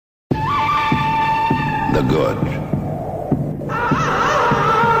The good.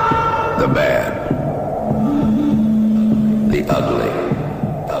 The bad. The ugly.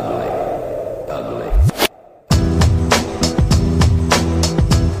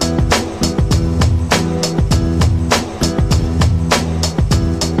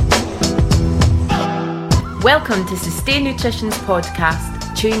 Welcome to Sustain Nutrition's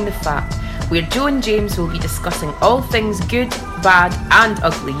podcast, Chewing the Fat, where Joe and James will be discussing all things good, bad and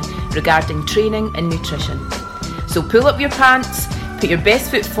ugly regarding training and nutrition. So pull up your pants, put your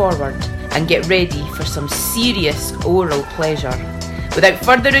best foot forward and get ready for some serious oral pleasure. Without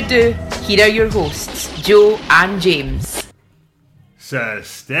further ado, here are your hosts, Joe and James.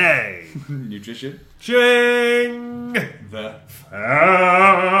 Sustain Nutrition. Chewing The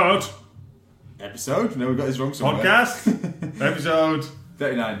Fat episode. No, we got this wrong somewhere. Podcast episode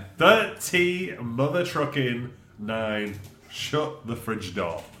 39. 30 mother trucking 9. Shut the fridge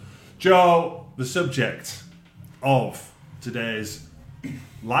door. Joe, the subject of today's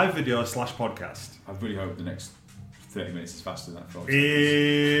live video / podcast I really hope the next 30 minutes is faster than that.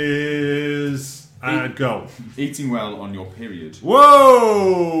 is and go. Eating well on your period.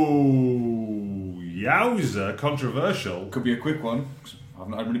 Whoa! Yowza, controversial. Could be a quick one. I've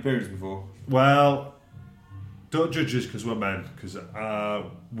not had many periods before. Well, don't judge us because we're men, because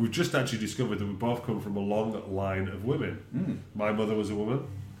we've just actually discovered that we both come from a long line of women. My mother was a woman,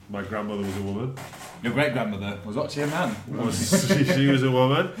 my grandmother was a woman. Your great-grandmother was actually a man. She was a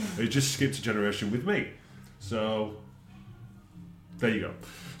woman who just skipped a generation with me. So, there you go.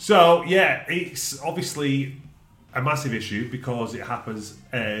 So, yeah, it's obviously a massive issue because it happens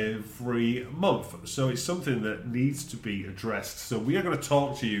every month. So it's something that needs to be addressed. So we are going to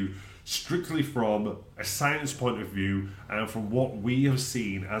talk to you strictly from a science point of view and from what we have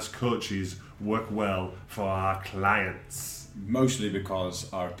seen as coaches work well for our clients. Mostly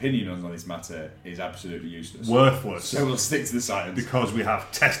because our opinion on this matter is absolutely useless. Worthless. So we'll stick to the science. Because we have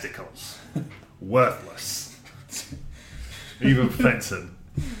testicles. Worthless. Even Fenton.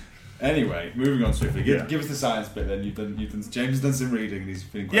 Anyway, moving on swiftly. Yeah. Give us the science bit then. James has done some reading and he's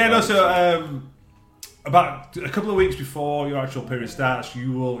feeling quite Yeah, no, bad. so about a couple of weeks before your actual period starts,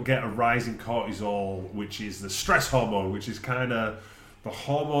 you will get a rise in cortisol, which is the stress hormone, which is kind of the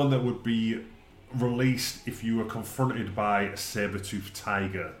hormone that would be released if you were confronted by a saber-toothed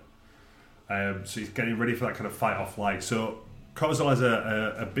tiger. So you're getting ready for that kind of fight or flight. So cortisol has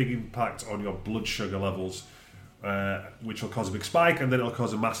a big impact on your blood sugar levels, which will cause a big spike and then it'll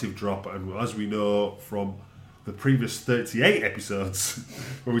cause a massive drop. And as we know from the previous 38 episodes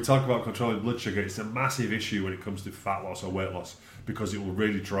where we talk about controlling blood sugar, it's a massive issue when it comes to fat loss or weight loss because it will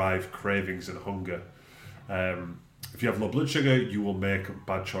really drive cravings and hunger. If you have low blood sugar, you will make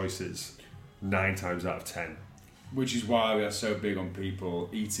bad choices 9 times out of 10. Which is why we are so big on people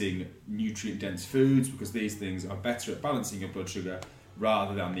eating nutrient-dense foods, because these things are better at balancing your blood sugar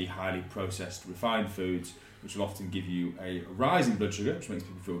rather than the highly processed, refined foods, which will often give you a rise in blood sugar, which makes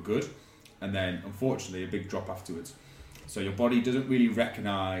people feel good, and then, unfortunately, a big drop afterwards. So your body doesn't really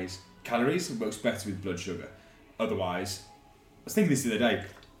recognise calories. It works better with blood sugar. Otherwise, I was thinking this the other day,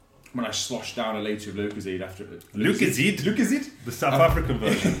 when I sloshed down a litre of Lucozade after... Lucozade? The South African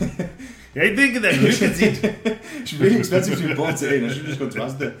version. Yeah, I think of that Lucozade. It's really expensive to import it in. I should have just gone to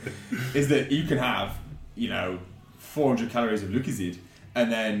Asda. Is that you can have, 400 calories of Lucozade,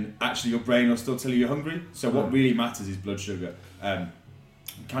 and then actually your brain will still tell you you're hungry. So what really matters is blood sugar.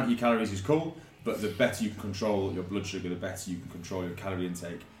 Count your calories is cool, but the better you can control your blood sugar, the better you can control your calorie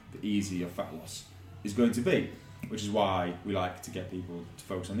intake, the easier your fat loss is going to be. Which is why we like to get people to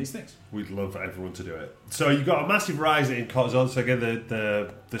focus on these things. We'd love for everyone to do it. So you've got a massive rise in cortisol, so again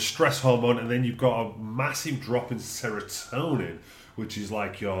the stress hormone, and then you've got a massive drop in serotonin, which is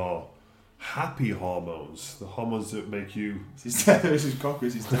like your happy hormones, the hormones that make you... This is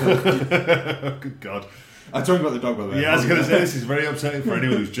cockroach, he's dead. Good God. I'm talking about the dog, by the way. Yeah, I was going to say, this is very upsetting for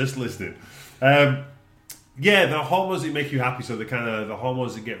anyone who's just listening. Yeah, the hormones that make you happy, so the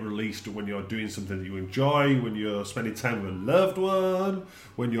hormones that get released when you're doing something that you enjoy, when you're spending time with a loved one,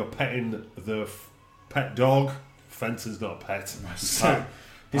 when you're petting the pet dog. Fenton's not a pet.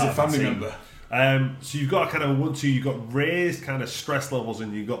 He's a family member. So you've got kind of 1-2, you've got raised kind of stress levels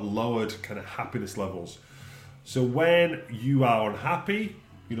and you've got lowered kind of happiness levels. So when you are unhappy,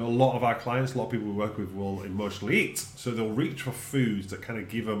 a lot of our clients, a lot of people we work with will emotionally eat. So they'll reach for foods that kind of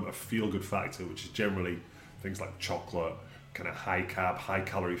give them a feel-good factor, which is generally things like chocolate, kind of high carb, high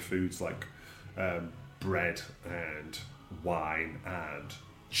calorie foods like bread and wine and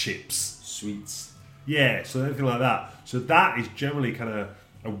chips. Sweets. Yeah, so anything like that. So that is generally kind of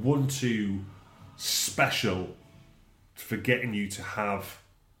a 1-2 special for getting you to have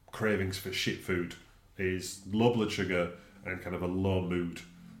cravings for shit food is low blood sugar and kind of a low mood.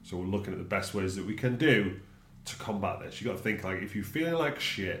 So we're looking at the best ways that we can do to combat this. You got to think, like, if you're feeling like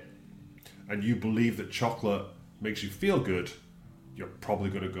shit and you believe that chocolate makes you feel good, you're probably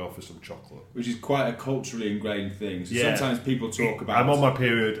going to go for some chocolate. Which is quite a culturally ingrained thing. So sometimes people talk about... I'm on my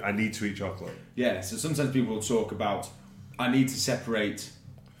period, I need to eat chocolate. Yeah, so sometimes people will talk about, I need to separate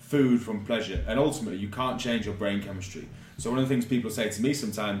food from pleasure. And ultimately, you can't change your brain chemistry. So one of the things people say to me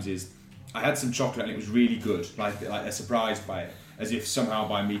sometimes is, I had some chocolate and it was really good. Like they're surprised by it. As if somehow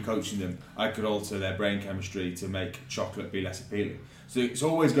by me coaching them, I could alter their brain chemistry to make chocolate be less appealing. So it's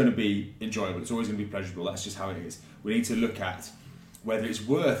always going to be enjoyable. It's always going to be pleasurable. That's just how it is. We need to look at whether it's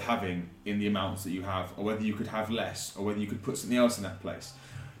worth having in the amounts that you have, or whether you could have less, or whether you could put something else in that place.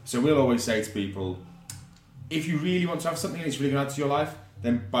 So we'll always say to people, if you really want to have something and it's really going to add to your life,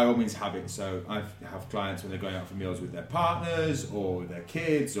 then by all means have it. So I have clients when they're going out for meals with their partners or with their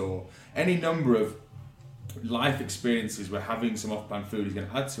kids or any number of life experiences where having some off-plan food is going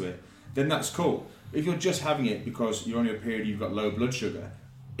to add to it, then that's cool. If you're just having it because you're on your period, you've got low blood sugar,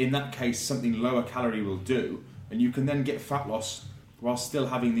 in that case something lower calorie will do, and you can then get fat loss while still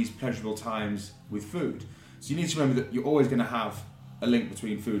having these pleasurable times with food. So you need to remember that you're always going to have a link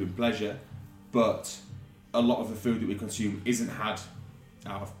between food and pleasure, but a lot of the food that we consume isn't had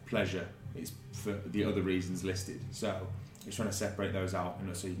out of pleasure. It's for the other reasons listed. So it's trying to separate those out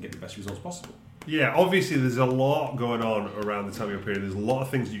so you can get the best results possible. Yeah, obviously there's a lot going on around the time of your period. There's a lot of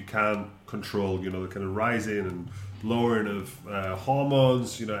things you can control, the kind of rising and lowering of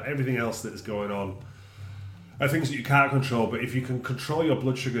hormones, everything else that's going on. Things that you can't control, but if you can control your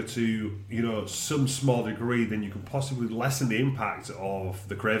blood sugar to, some small degree, then you can possibly lessen the impact of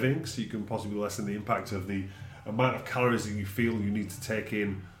the cravings. You can possibly lessen the impact of the amount of calories that you feel you need to take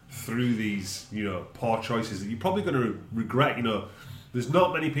in through these, poor choices that you're probably going to regret. There's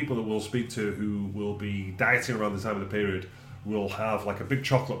not many people that we'll speak to who will be dieting around the time of the period, will have like a big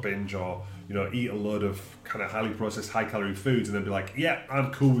chocolate binge or, eat a load of kind of highly processed, high calorie foods and then be like, yeah,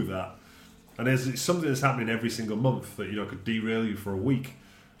 I'm cool with that. And it's something that's happening every single month that, could derail you for a week.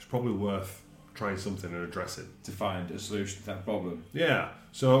 It's probably worth trying something and address it. To find a solution to that problem. Yeah.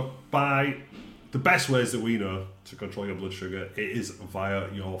 So by the best ways that we know to control your blood sugar, it is via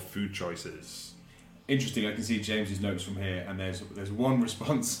your food choices. Interesting, I can see James's notes from here, and there's one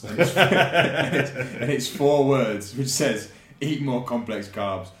response, and it's 4 words, which says, eat more complex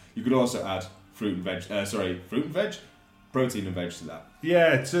carbs. You could also add fruit and veg? Protein and veg to that.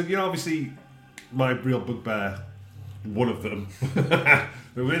 Yeah, so, obviously, my real bugbear, one of them,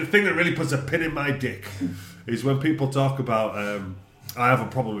 the thing that really puts a pin in my dick is when people talk about, I have a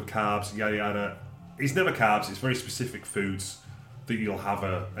problem with carbs, yada yada. It's never carbs, it's very specific foods that you'll have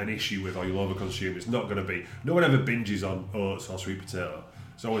an issue with or you'll overconsume. It's not going to be, no one ever binges on oats or sweet potato.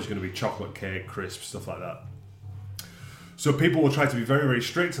 It's always going to be chocolate cake, crisps, stuff like that. So people will try to be very, very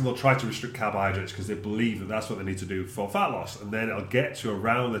strict and they'll try to restrict carbohydrates because they believe that that's what they need to do for fat loss. And then it'll get to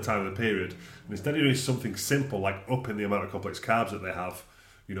around the time of the period, and instead of doing something simple like upping the amount of complex carbs that they have,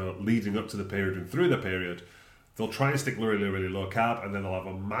 leading up to the period and through the period, they'll try and stick really, really low carb, and then they'll have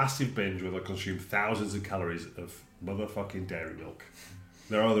a massive binge where they'll consume thousands of calories of motherfucking dairy milk.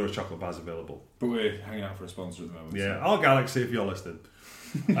 There are other chocolate bars available. But we're hanging out for a sponsor at the moment. Yeah, our Galaxy, if you're listening.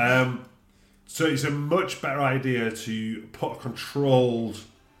 So it's a much better idea to put controlled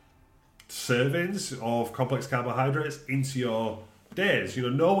servings of complex carbohydrates into your days.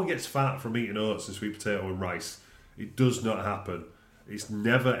 No one gets fat from eating oats and sweet potato and rice. It does not happen. It's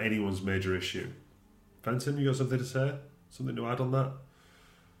never anyone's major issue. Fenton, you got something to say? Something to add on that?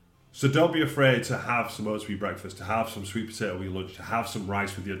 So don't be afraid to have some oats for your breakfast, to have some sweet potato with your lunch, to have some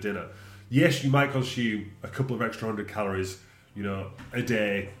rice with your dinner. Yes, you might consume a couple of extra 100 calories, a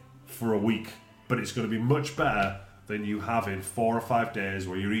day for a week, but it's going to be much better than you having 4 or 5 days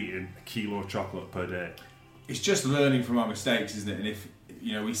where you're eating a kilo of chocolate per day. It's just learning from our mistakes, isn't it? And if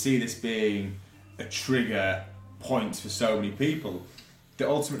we see this being a trigger point for so many people, that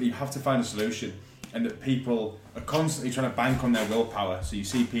ultimately you have to find a solution, and that people are constantly trying to bank on their willpower. So you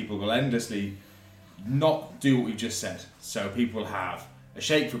see people will endlessly not do what we've just said. So people have a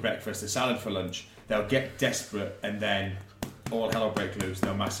shake for breakfast, a salad for lunch, they'll get desperate, and then all hell will break loose,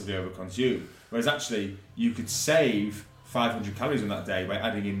 they'll massively overconsume. Whereas actually, you could save 500 calories on that day by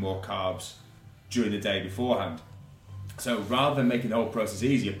adding in more carbs during the day beforehand. So rather than making the whole process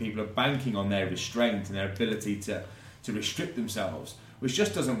easier, people are banking on their restraint and their ability to restrict themselves, which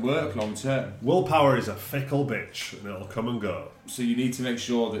just doesn't work long term. Willpower is a fickle bitch, and it'll come and go. So you need to make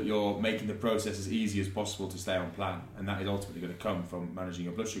sure that you're making the process as easy as possible to stay on plan, and that is ultimately going to come from managing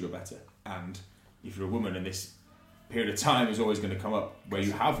your blood sugar better. And if you're a woman and this period of time is always going to come up where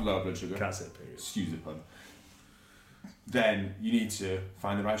you have low blood sugar. Can't say period. Excuse the pun. Then you need to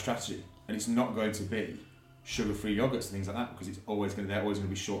find the right strategy, and it's not going to be sugar-free yogurts and things like that, because it's always going to, they're always going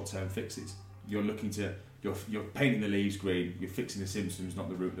to be short-term fixes. You're looking to, you're painting the leaves green, you're fixing the symptoms, not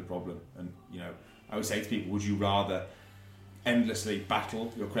the root of the problem. And you know, I would say to people, would you rather endlessly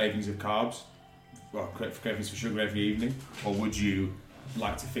battle your cravings of carbs, or cravings for sugar every evening, or would you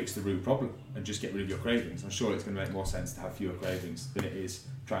like to fix the root problem and just get rid of your cravings? I'm sure it's going to make more sense to have fewer cravings than it is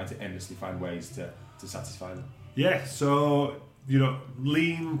trying to endlessly find ways to satisfy them. Yeah, so, you know,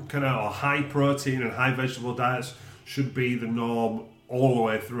 lean kind of, or high protein and high vegetable diets should be the norm all the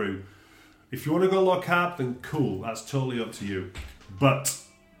way through. If you want to go low carb, then cool, that's totally up to you. But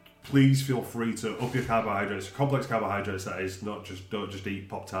please feel free to up your carbohydrates, complex carbohydrates that is, don't just eat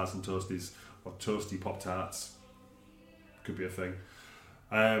Pop-Tarts and Toasties, or toasty Pop-Tarts. Could be a thing.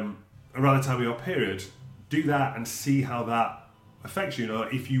 Around the time of your period, do that and see how that affects you. You know,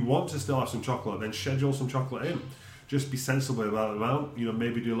 if you want to still have some chocolate, then schedule some chocolate in. Just be sensible about the amount. You know,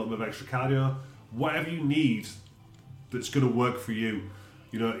 maybe do a little bit of extra cardio. Whatever you need that's going to work for you.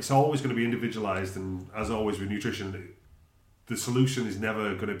 You know, it's always going to be individualized, and as always with nutrition, the solution is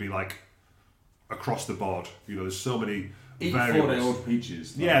never going to be like across the board. You know, there's so many variables. 4-day-old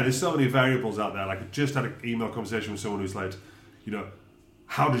peaches. Yeah, there's so many variables out there. Like, I just had an email conversation with someone who's like, you know,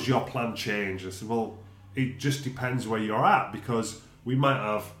 how does your plan change? I said, well, it just depends where you're at, because we might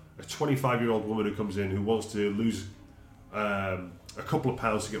have a 25-year-old woman who comes in who wants to lose a couple of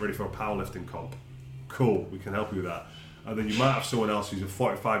pounds to get ready for a powerlifting comp. Cool, we can help you with that. And then you might have someone else who's a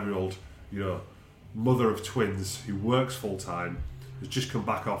 45-year-old, you know, mother of twins who works full-time, has just come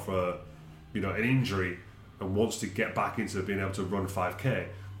back off an injury and wants to get back into being able to run 5k.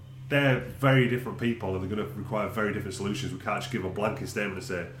 They're very different people, and they're going to require very different solutions. We can't just give a blanket statement and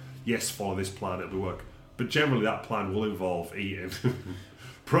say, yes, follow this plan, it'll work. But generally that plan will involve eating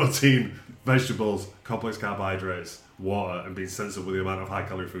protein, vegetables, complex carbohydrates, water, and being sensible with the amount of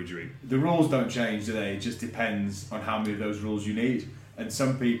high-calorie food you eat. The rules don't change, do they? It just depends on how many of those rules you need. And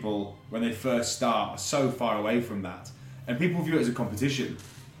some people, when they first start, are so far away from that. And people view it as a competition,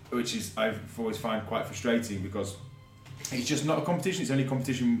 which is, I've always find quite frustrating, because it's just not a competition. It's only a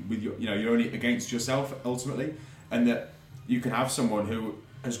competition with you're only against yourself ultimately. And that you can have someone who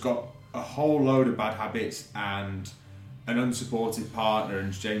has got a whole load of bad habits and an unsupported partner,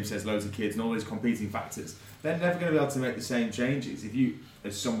 and James says loads of kids and all these competing factors. They're never going to be able to make the same changes. If you,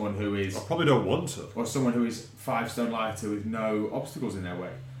 as someone who is... I probably don't want to. Or someone who is 5 stone lighter with no obstacles in their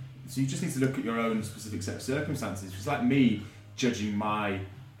way. So you just need to look at your own specific set of circumstances. It's like me judging my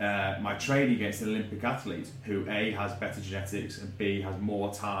training against an Olympic athlete who A, has better genetics, and B, has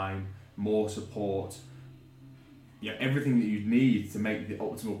more time, more support. Yeah, everything that you need to make the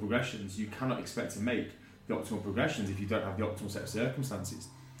optimal progressions. You cannot expect to make the optimal progressions if you don't have the optimal set of circumstances.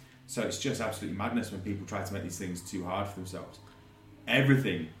 So it's just absolutely madness when people try to make these things too hard for themselves.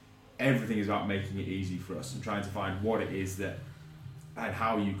 Everything is about making it easy for us and trying to find what it is that, and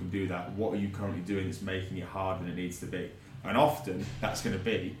how you can do that. What are you currently doing that's making it harder than it needs to be? And often that's going to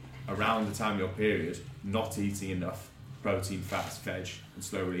be around the time of your period, not eating enough protein, fats, veg, and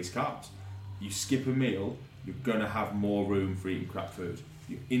slow release carbs. You skip a meal, you're going to have more room for eating crap food.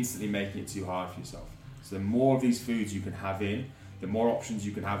 You're instantly making it too hard for yourself. So the more of these foods you can have in, the more options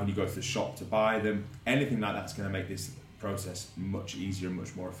you can have when you go to the shop to buy them, anything like that's going to make this process much easier and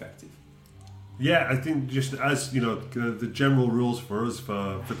much more effective. Yeah, I think just as, you know, the general rules for us,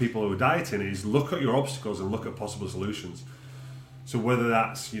 for people who are dieting, is look at your obstacles and look at possible solutions. So whether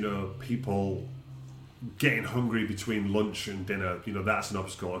that's, you know, people getting hungry between lunch and dinner, you know, that's an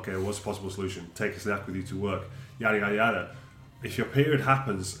obstacle. Okay, what's a possible solution? Take a snack with you to work, yada, yada, yada. If your period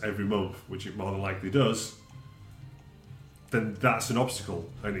happens every month, which it more than likely does, then that's an obstacle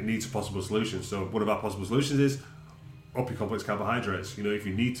and it needs a possible solution. So one of our possible solutions is up your complex carbohydrates. You know, if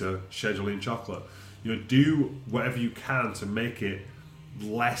you need to, schedule in chocolate. You know, do whatever you can to make it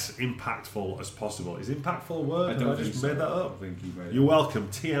less impactful as possible. Is impactful a word? I don't Have think just made that up? I think you made You're welcome.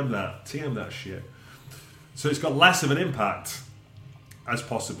 TM that shit. So it's got less of an impact as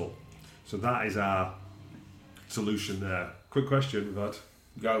possible. So that is our solution there. Quick question we've had.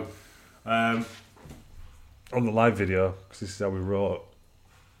 Go. On the live video, because this is how we wrote.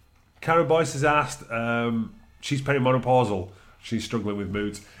 Karen Boyce has asked, she's perimenopausal. She's struggling with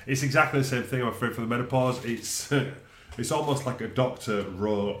moods. It's exactly the same thing, I'm afraid, for the menopause. It's almost like a doctor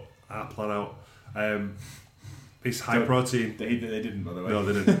wrote our plan out. It's high protein. They didn't, by the way. No,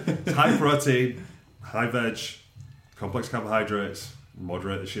 they didn't. It's high protein, high veg, complex carbohydrates,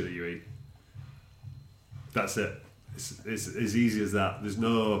 moderate the shit that you eat. That's it. It's as easy as that. There's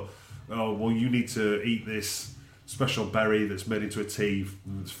no, oh, well, you need to eat this special berry that's made into a tea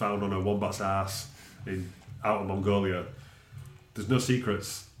that's found on a wombat's ass out in Mongolia. There's no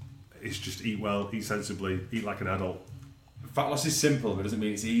secrets. It's just eat well, eat sensibly, eat like an adult. Fat loss is simple, but it doesn't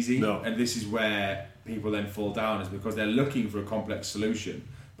mean it's easy. No. And this is where people then fall down, is because they're looking for a complex solution,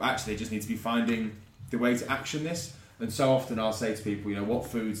 but actually they just need to be finding the way to action this. And so often I'll say to people, what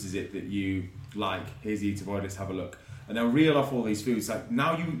foods is it that you like? Here's the eat avoid, let's have a look. And they'll reel off all these foods. Like,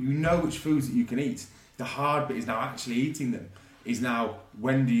 now you know which foods that you can eat. The hard bit is now actually eating them. Is now,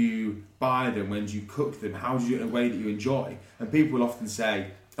 when do you buy them? When do you cook them? How do you do it in a way that you enjoy? And people will often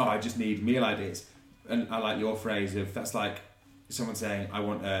say, oh, I just need meal ideas. And I like your phrase of, that's like someone saying, I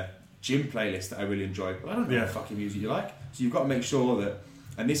want a gym playlist that I really enjoy. Well, I don't know what fucking music you like. So you've got to make sure that,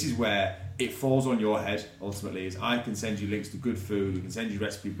 and this is where it falls on your head, ultimately, is I can send you links to good food, we can send you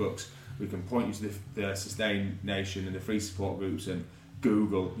recipe books, we can point you to the Sustain Nation and the free support groups and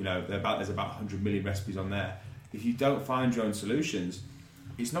Google, there's about 100 million recipes on there. If you don't find your own solutions,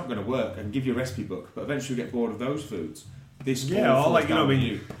 it's not going to work. I can give you a recipe book, but eventually you get bored of those foods.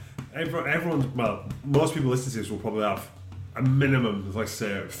 Everyone, well, most people listening to this will probably have a minimum of, let's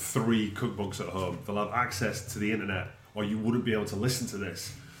say, 3 cookbooks at home. They'll have access to the internet, or you wouldn't be able to listen to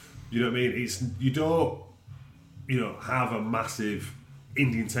this. You know what I mean? You don't, have a massive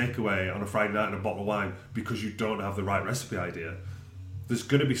Indian takeaway on a Friday night and a bottle of wine because you don't have the right recipe idea. There's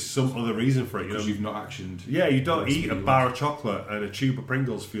going to be some other reason for it. Because you've not actioned. Yeah, you don't eat a bar of chocolate and a tube of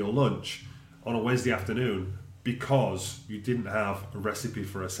Pringles for your lunch on a Wednesday afternoon because you didn't have a recipe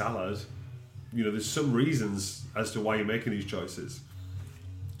for a salad. There's some reasons as to why you're making these choices.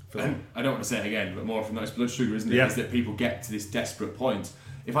 I don't want to say it again, but more from that, it's blood sugar, isn't it? Yeah. Is that people get to this desperate point.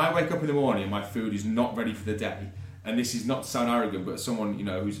 If I wake up in the morning and my food is not ready for the day, and this is not to sound arrogant, but someone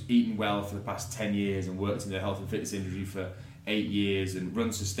who's eaten well for the past 10 years and worked in the health and fitness industry for 8 years and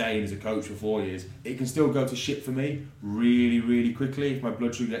run Sustain as a coach for 4 years, it can still go to shit for me really, really quickly if my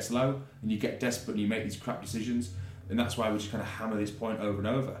blood sugar gets low and you get desperate and you make these crap decisions. And that's why we just kind of hammer this point over and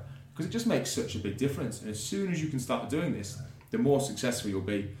over, because it just makes such a big difference. And as soon as you can start doing this, the more successful you'll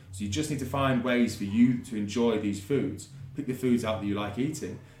be. So you just need to find ways for you to enjoy these foods, pick the foods out that you like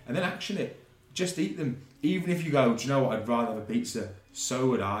eating, and then action it. Just eat them. Even if you go, do you know what, I'd rather have a pizza, so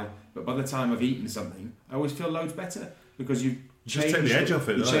would I, but by the time I've eaten something, I always feel loads better. Because you just take the edge off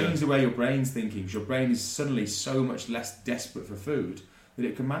it. You change the way your brain's thinking. Because your brain is suddenly so much less desperate for food that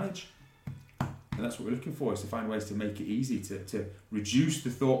it can manage. And that's what we're looking for, is to find ways to make it easy, to reduce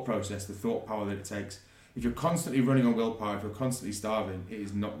the thought process, the thought power that it takes. If you're constantly running on willpower, if you're constantly starving, it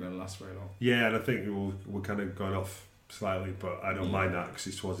is not going to last very long. Yeah, and I think we're kind of going off slightly, but I don't mind that because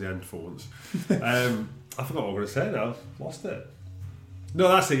it's towards the end for once. I forgot what I was going to say now. Lost it. No,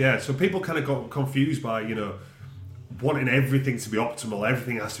 that's it, yeah. So people kind of got confused by, wanting everything to be optimal,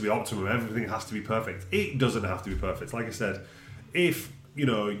 everything has to be optimum, everything has to be perfect. It doesn't have to be perfect. Like I said, if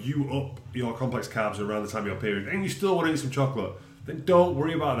you up your complex carbs around the time of your period and you still want to eat some chocolate, then don't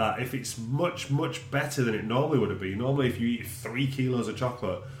worry about that. If it's much, much better than it normally would be. Normally if you eat 3 kilos of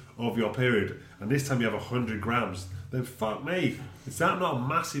chocolate over your period and this time you have 100 grams, then fuck me. Is that not a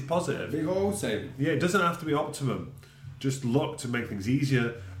massive positive? Big old saving. Yeah, it doesn't have to be optimum. Just look to make things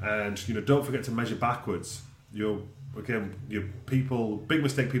easier, and don't forget to measure backwards. Big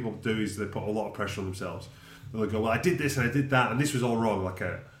mistake people do is they put a lot of pressure on themselves. They'll go, well, I did this and I did that and this was all wrong.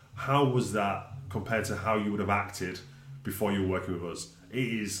 How was that compared to how you would have acted before you were working with us? It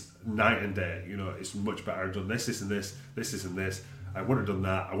is night and day. It's much better. I've done this and this and this. I wouldn't have done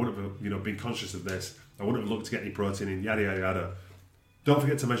that. I wouldn't have, been conscious of this. I wouldn't have looked to get any protein in, yada, yada, yada. Don't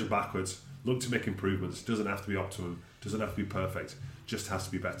forget to measure backwards. Look to make improvements. Doesn't have to be optimum. Doesn't have to be perfect. Just has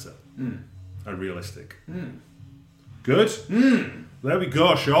to be better and realistic. Good? There we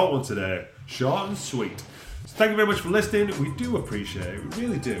go. Short one today. Short and sweet. So thank you very much for listening. We do appreciate it. We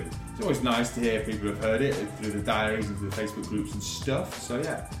really do. It's always nice to hear people who've heard it through the diaries and through the Facebook groups and stuff. So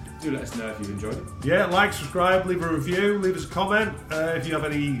yeah, do let us know if you've enjoyed it. Yeah, like, subscribe, leave a review, leave us a comment. If you have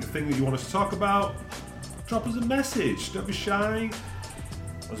anything that you want us to talk about, drop us a message. Don't be shy.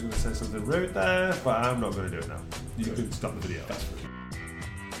 I was going to say something rude there, but I'm not going to do it now. You can stop the video. That's